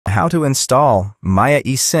How to install Maya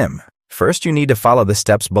eSIM. First, you need to follow the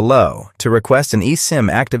steps below. To request an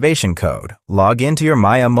eSIM activation code, log into your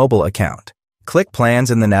Maya mobile account. Click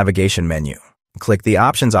Plans in the navigation menu. Click the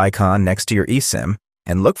options icon next to your eSIM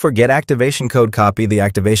and look for Get Activation Code. Copy the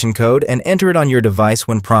activation code and enter it on your device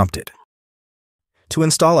when prompted. To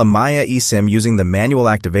install a Maya eSIM using the manual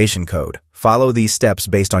activation code, follow these steps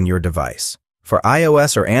based on your device. For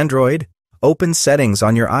iOS or Android, open Settings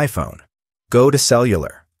on your iPhone. Go to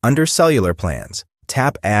Cellular. Under Cellular Plans,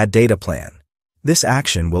 tap Add Data Plan. This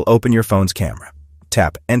action will open your phone's camera.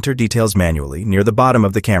 Tap Enter Details manually near the bottom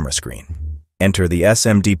of the camera screen. Enter the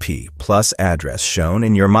SMDP plus address shown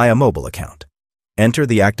in your Maya mobile account. Enter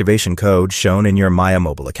the activation code shown in your Maya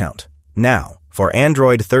mobile account. Now, for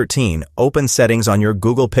Android 13, open Settings on your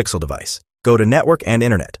Google Pixel device. Go to Network and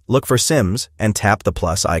Internet, look for SIMs, and tap the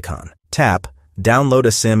plus icon. Tap Download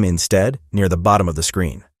a SIM instead near the bottom of the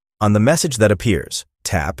screen. On the message that appears,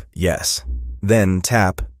 tap Yes. Then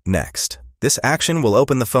tap Next. This action will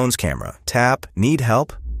open the phone's camera. Tap Need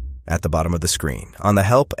Help at the bottom of the screen. On the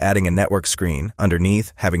Help Adding a Network screen,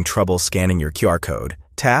 underneath Having Trouble Scanning Your QR code,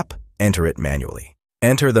 tap Enter it manually.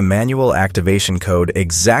 Enter the manual activation code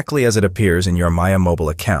exactly as it appears in your Maya mobile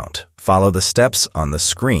account. Follow the steps on the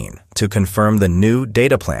screen to confirm the new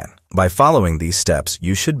data plan. By following these steps,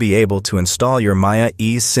 you should be able to install your Maya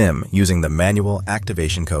eSIM using the manual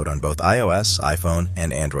activation code on both iOS, iPhone,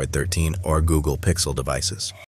 and Android 13 or Google Pixel devices.